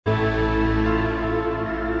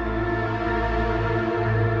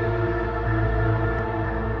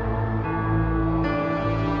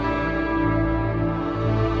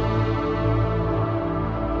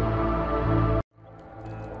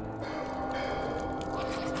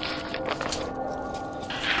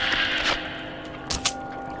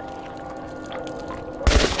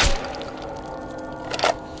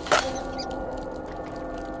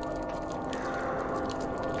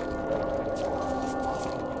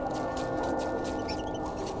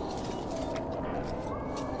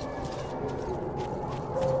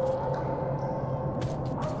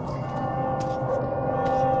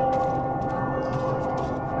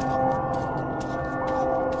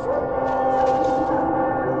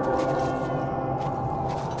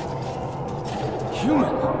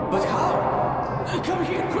human. But how? Come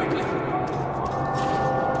here, quickly!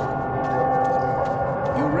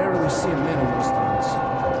 You rarely see a man in those things.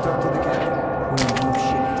 Talk to the captain. We're in blue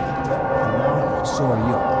shit here. And now, so are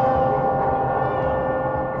you.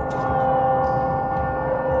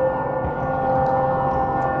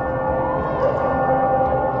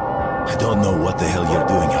 I don't know what the hell you're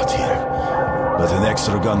doing out here, but an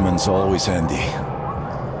extra gunman's always handy.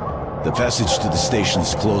 The passage to the station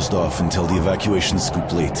is closed off until the evacuation is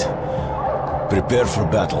complete. Prepare for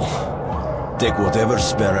battle. Take whatever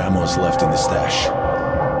spare ammo is left in the stash.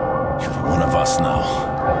 You're one of us now.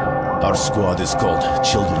 Our squad is called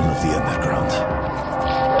Children of the Underground.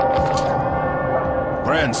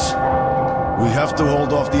 Friends, we have to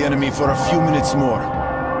hold off the enemy for a few minutes more.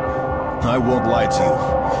 I won't lie to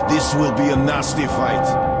you. This will be a nasty fight.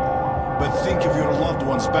 But think of your loved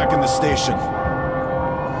ones back in the station.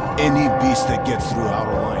 Any beast that gets through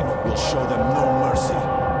our line will show them no mercy.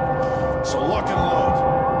 So lock and load,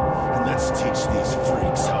 and let's teach these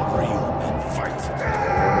freaks how real men fight.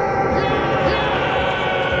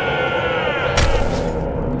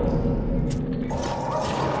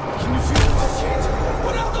 Can you feel it?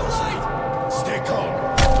 Put out the light! Stay calm.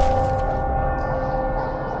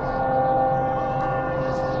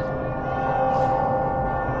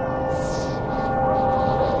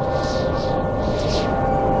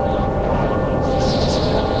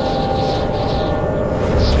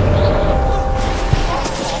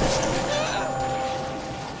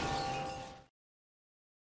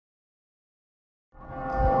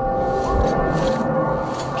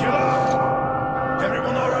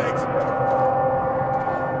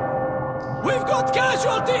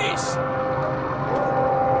 Casualties!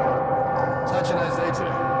 Touch an later.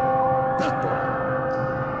 That boy.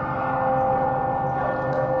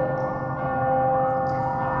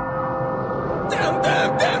 Damn,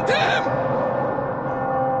 damn, damn, damn!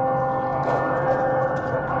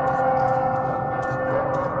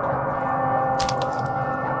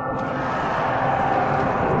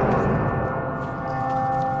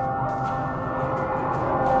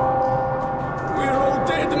 We're all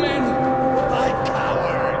dead, men!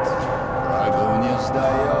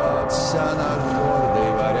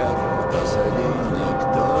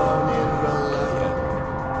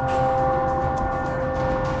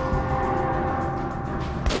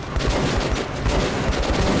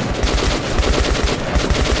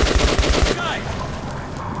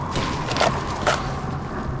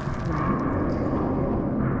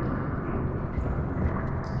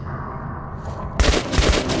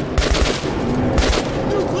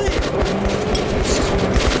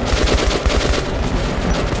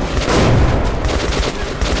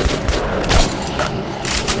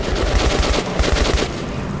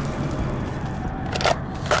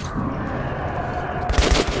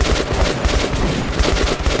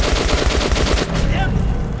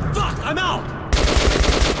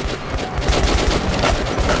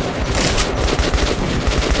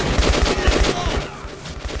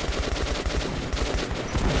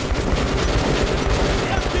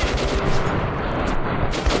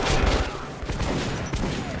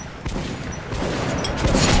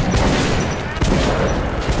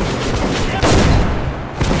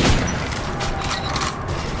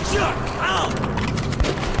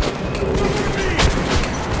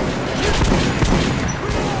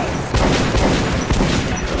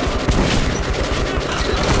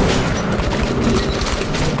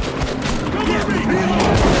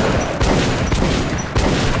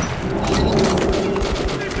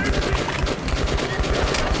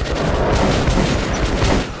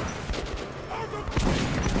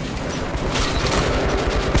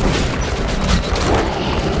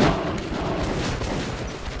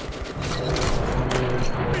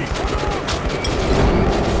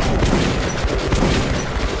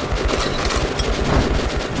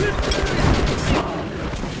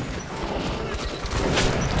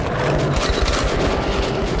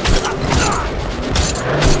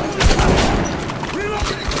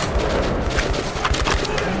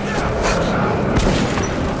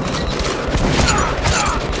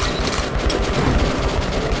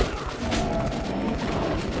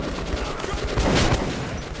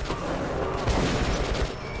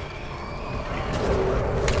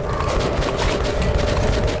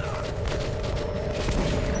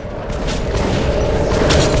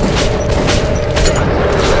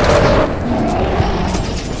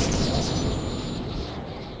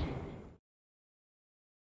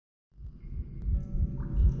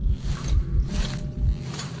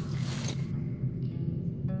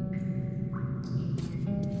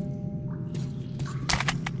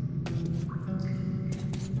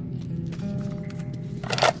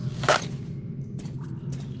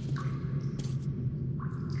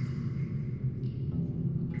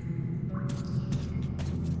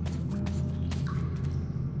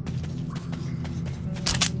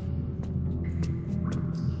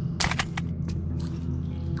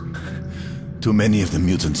 Too many of the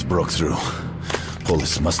mutants broke through.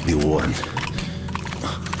 Polis must be warned.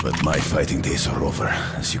 But my fighting days are over,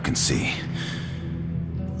 as you can see.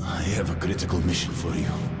 I have a critical mission for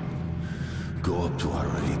you. Go up to our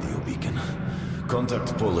radio beacon.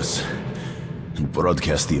 Contact Polis. And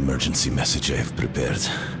broadcast the emergency message I have prepared.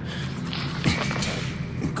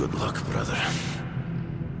 Good luck, brother.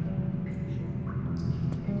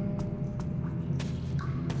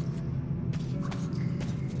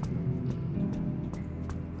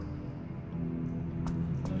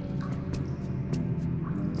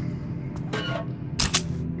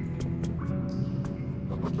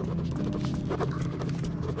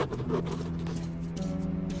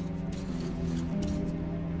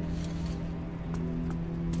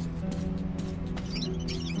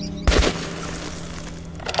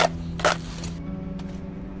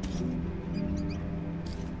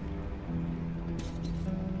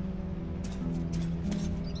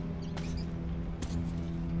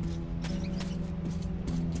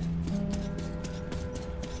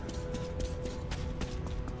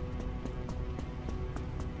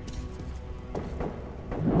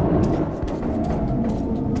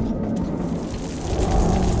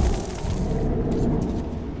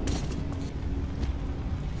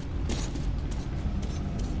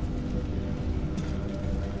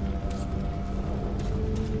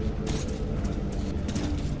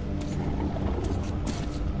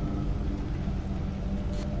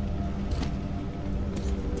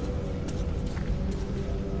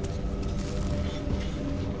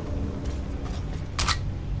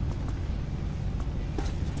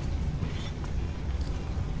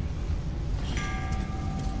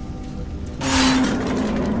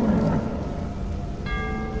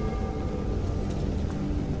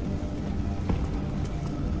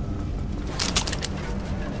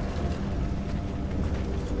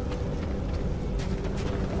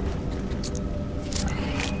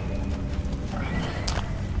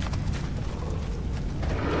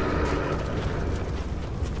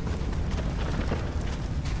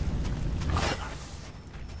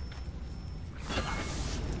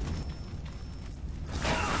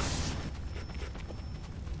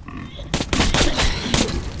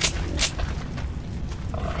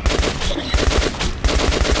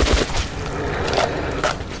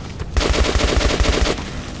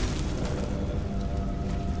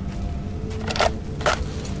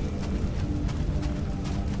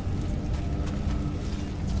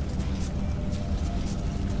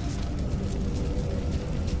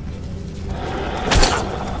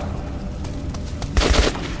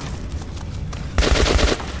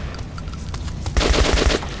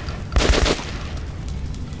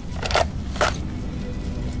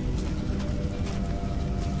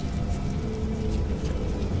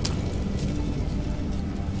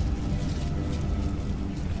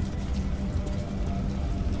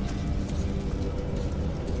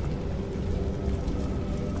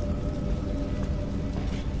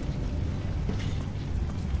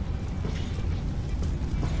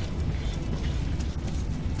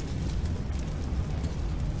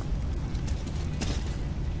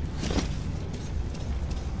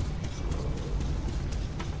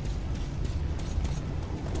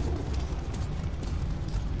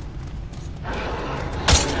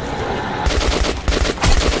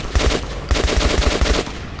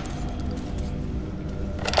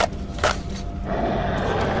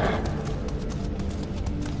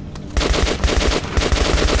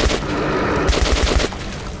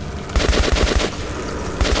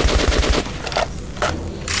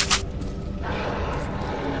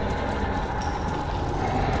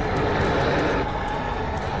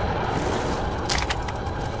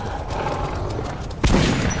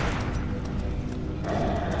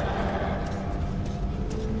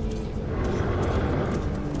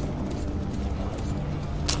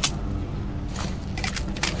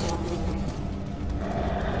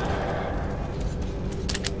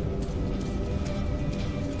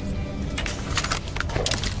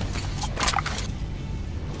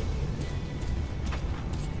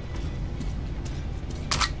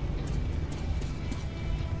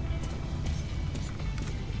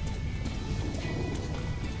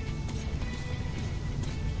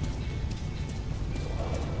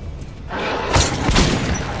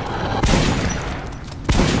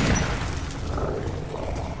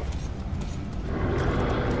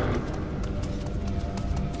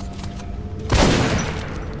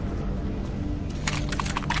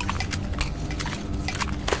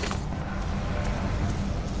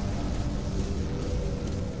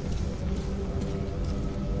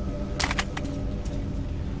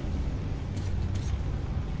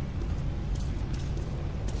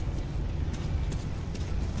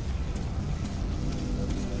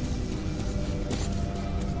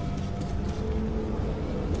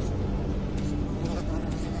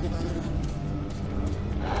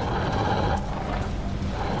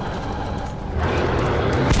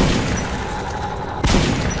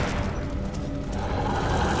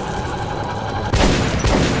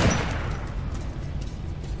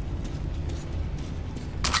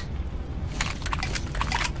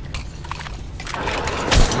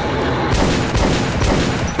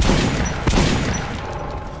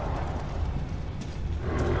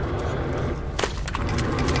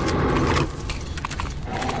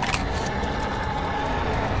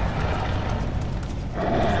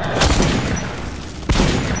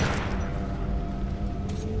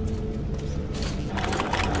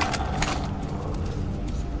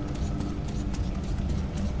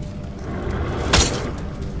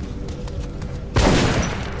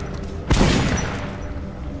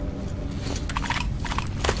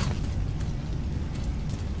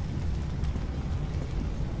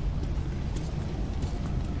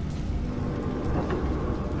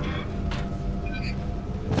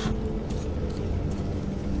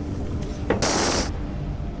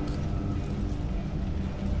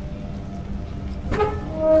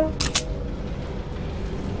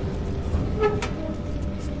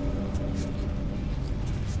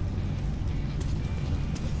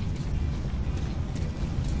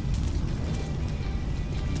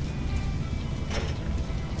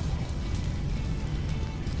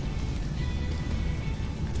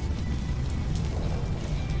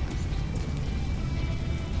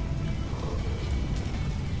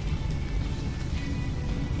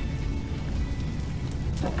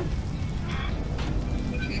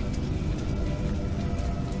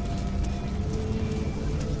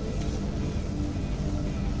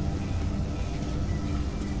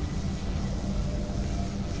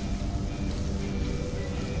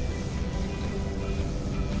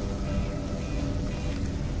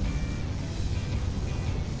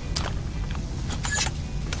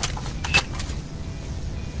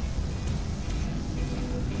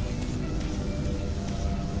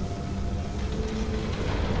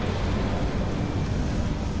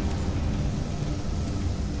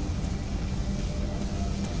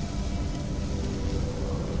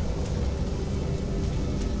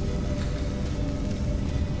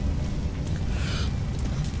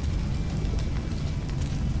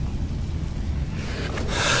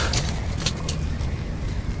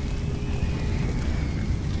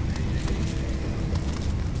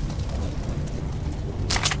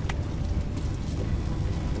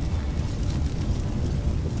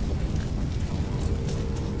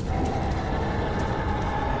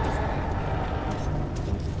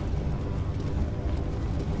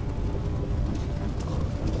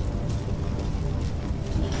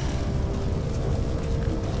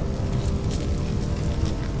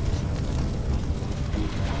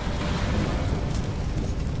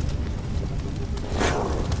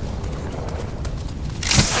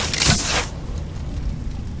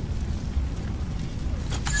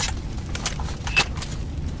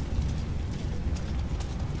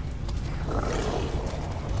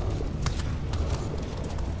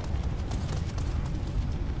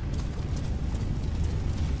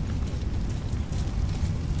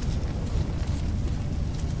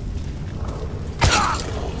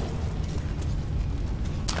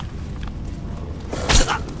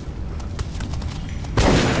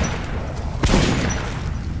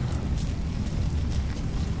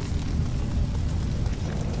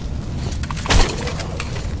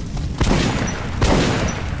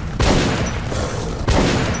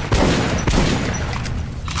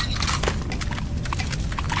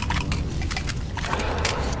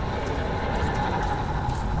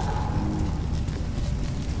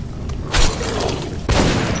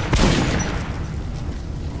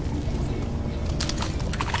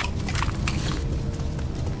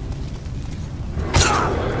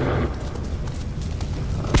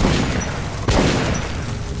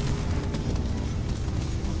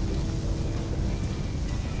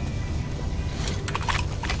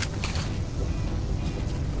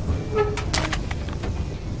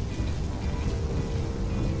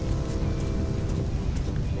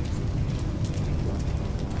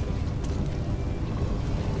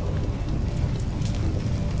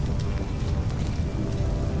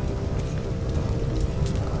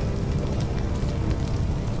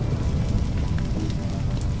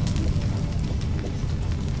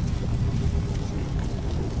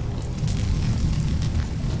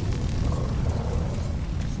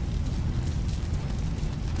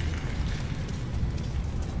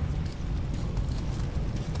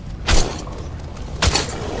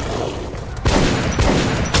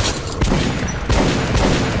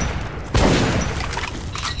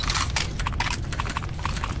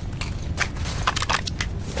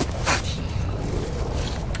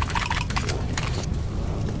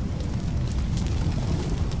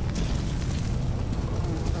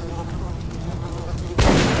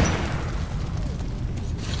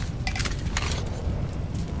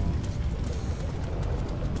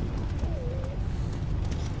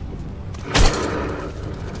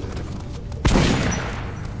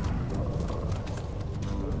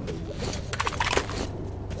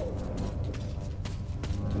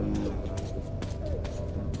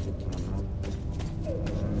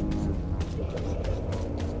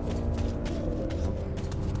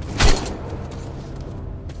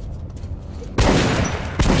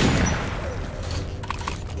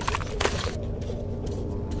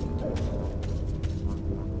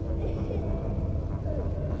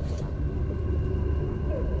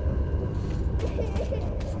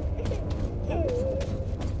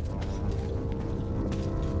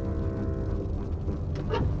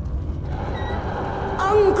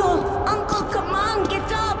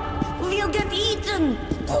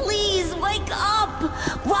 Please, wake up!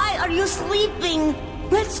 Why are you sleeping?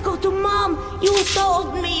 Let's go to Mom! You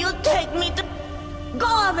told me you'd take me to... Go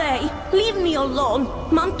away! Leave me alone!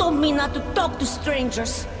 Mom told me not to talk to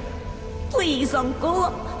strangers. Please, Uncle,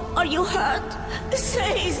 are you hurt?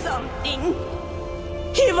 Say something.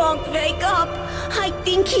 He won't wake up. I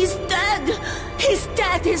think he's dead. He's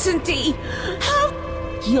dead, isn't he? How...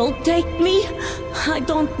 You'll take me? I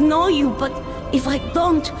don't know you, but if I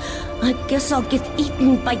don't, I guess I'll get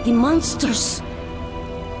eaten by the monsters.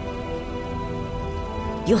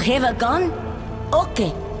 You have a gun?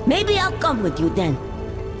 Okay, maybe I'll come with you then.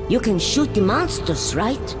 You can shoot the monsters,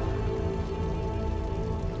 right?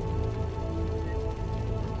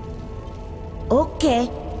 Okay.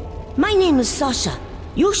 My name is Sasha.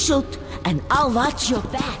 You shoot, and I'll watch your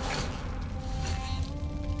back.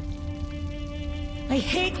 I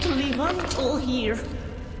hate to leave Uncle here.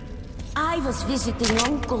 I was visiting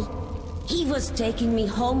Uncle. He was taking me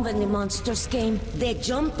home when the monsters came. They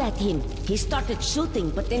jumped at him. He started shooting,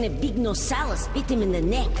 but then a big Nosalis bit him in the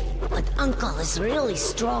neck. But Uncle is really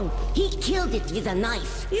strong. He killed it with a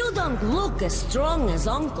knife. You don't look as strong as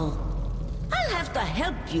Uncle. I'll have to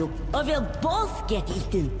help you, or we'll both get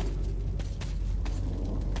eaten.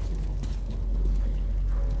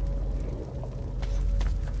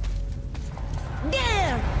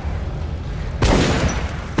 There!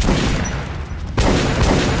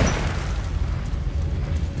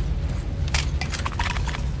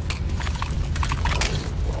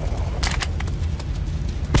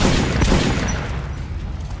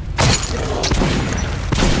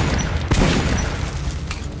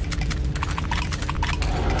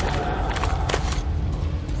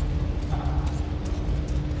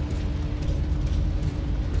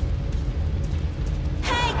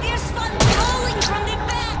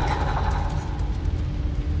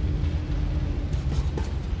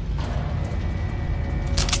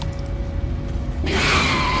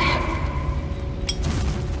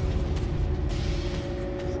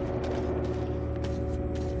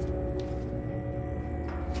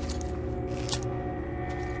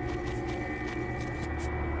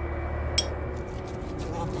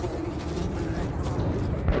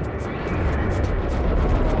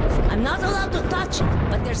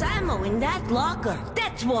 But there's ammo in that locker.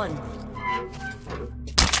 That one!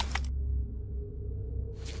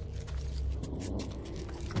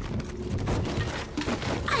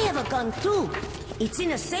 I have a gun too. It's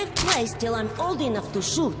in a safe place till I'm old enough to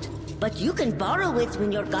shoot. But you can borrow it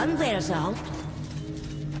when your gun wears out.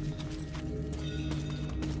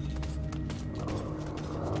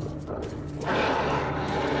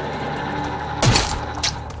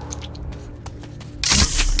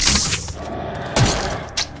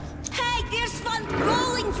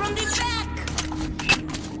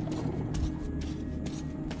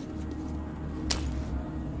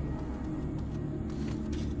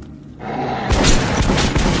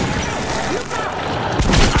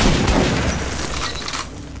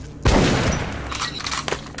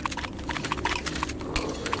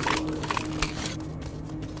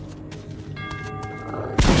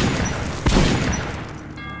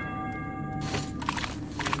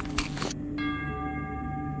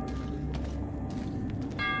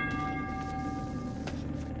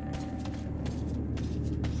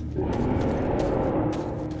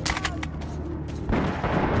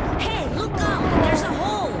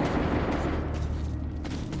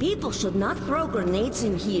 People should not throw grenades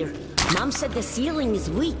in here. Mom said the ceiling is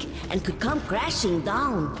weak and could come crashing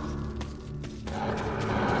down.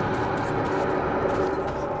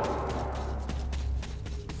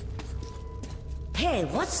 Hey,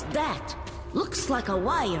 what's that? Looks like a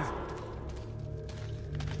wire.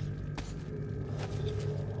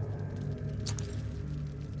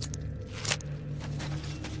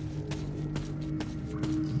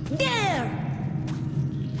 There!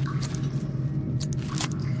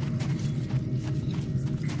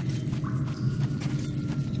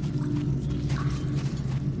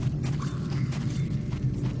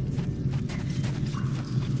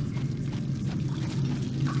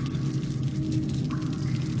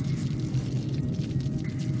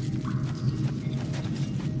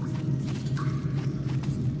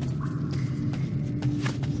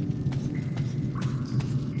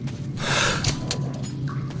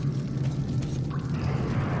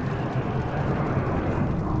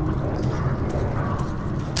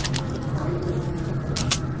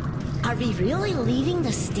 Are we really leaving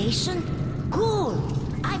the station? Cool!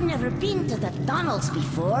 I've never been to the tunnels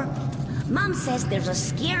before. Mom says there's a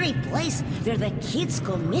scary place where the kids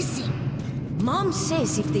go missing. Mom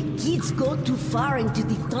says if the kids go too far into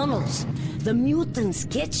the tunnels, the mutants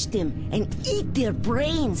catch them and eat their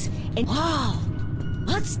brains and... Wow!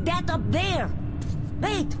 What's that up there?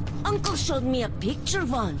 Wait, Uncle showed me a picture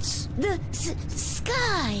once. The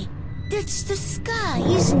sky. That's the sky,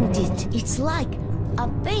 isn't it? It's like a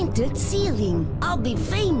painted ceiling. I'll be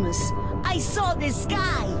famous. I saw the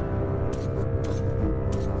sky.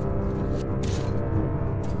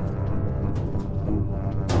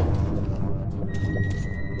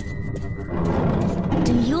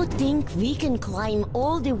 Do you think we can climb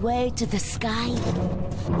all the way to the sky?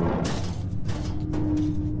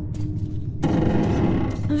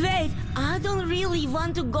 Wait, I don't really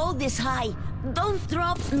want to go this high. Don't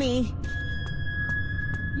drop me.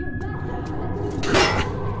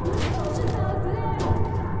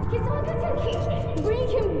 Bring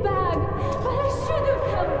him back, but I should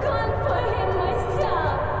have gone for him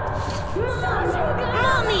myself.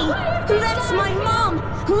 Mommy! That's my mom!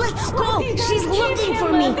 Let's go! She's looking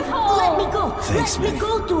for me! Let me go! Thanks, Let me man.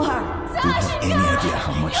 go to her! You don't have any idea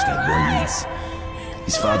how much that boy means.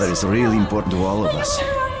 His father is really important to all of us.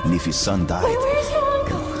 And if his son died, Where's your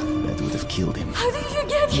uncle? that would have killed him. How did you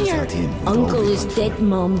get here? Without him, we'd all Uncle be is gone. dead,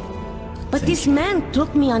 Mom. But Thank this you. man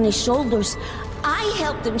took me on his shoulders. I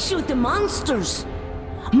helped him shoot the monsters.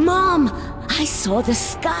 Mom, I saw the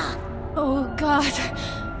sky. Oh God,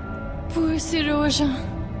 poor Siroja.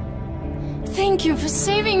 Thank you for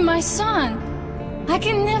saving my son. I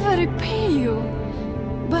can never repay you.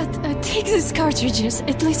 But take these cartridges,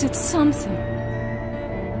 at least it's something.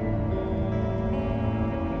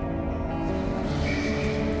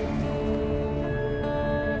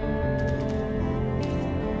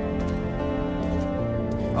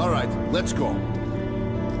 All right, let's go.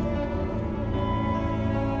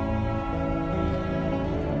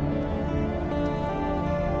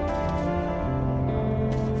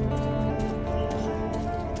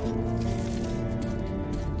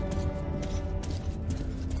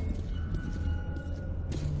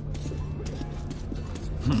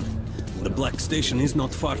 The Black Station is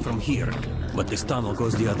not far from here, but this tunnel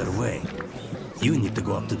goes the other way. You need to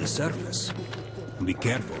go up to the surface. Be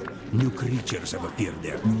careful. New creatures have appeared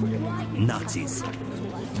there. Nazis.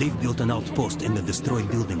 They've built an outpost in the destroyed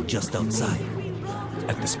building just outside.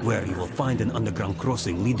 At the square, you will find an underground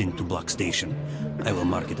crossing leading to Black Station. I will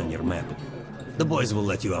mark it on your map. The boys will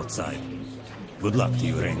let you outside. Good luck to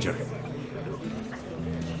you, Ranger.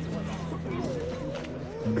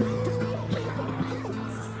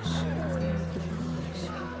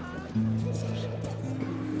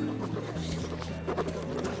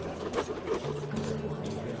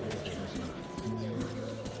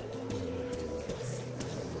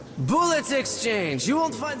 Bullets exchange! You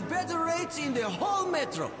won't find better rates in the whole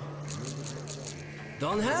metro!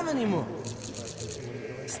 Don't have any more.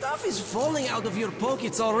 Stuff is falling out of your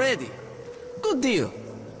pockets already. Good deal.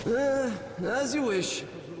 As you wish.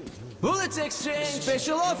 Bullets exchange,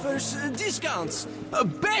 special offers, discounts.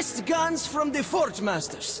 Best guns from the Forge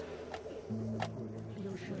Masters.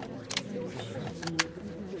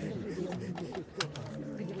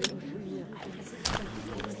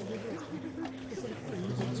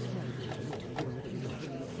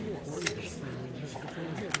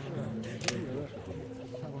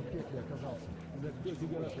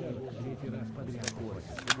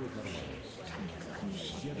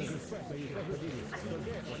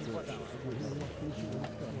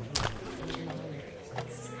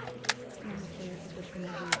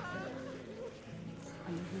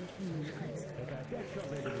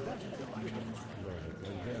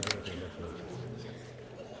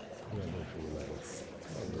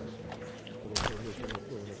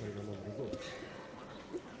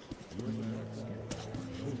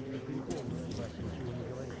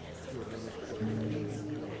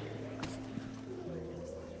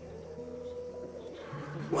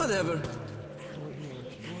 Whatever.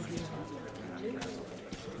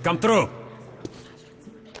 Come through!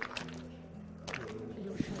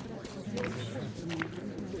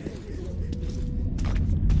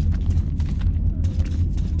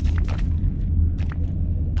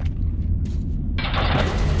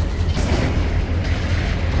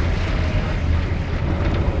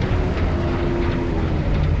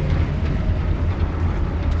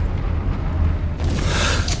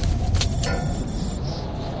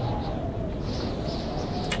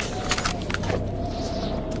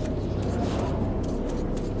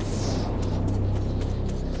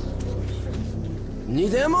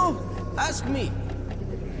 Need ammo? Ask me.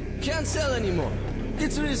 Can't sell anymore.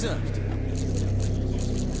 It's reserved.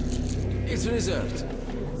 It's reserved.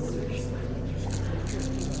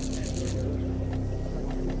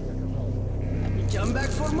 Come back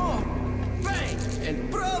for more. Bang!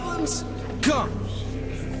 And problems gone.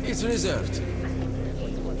 It's reserved.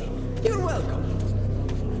 You're welcome.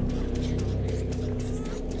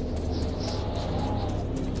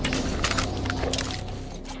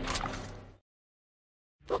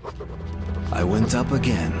 I went up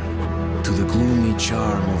again, to the gloomy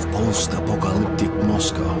charm of post-apocalyptic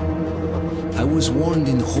Moscow. I was warned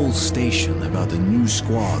in Hull Station about a new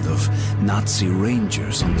squad of Nazi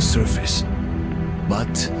Rangers on the surface.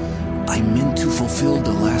 But I meant to fulfill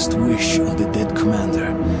the last wish of the dead commander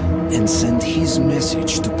and send his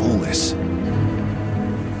message to Polis.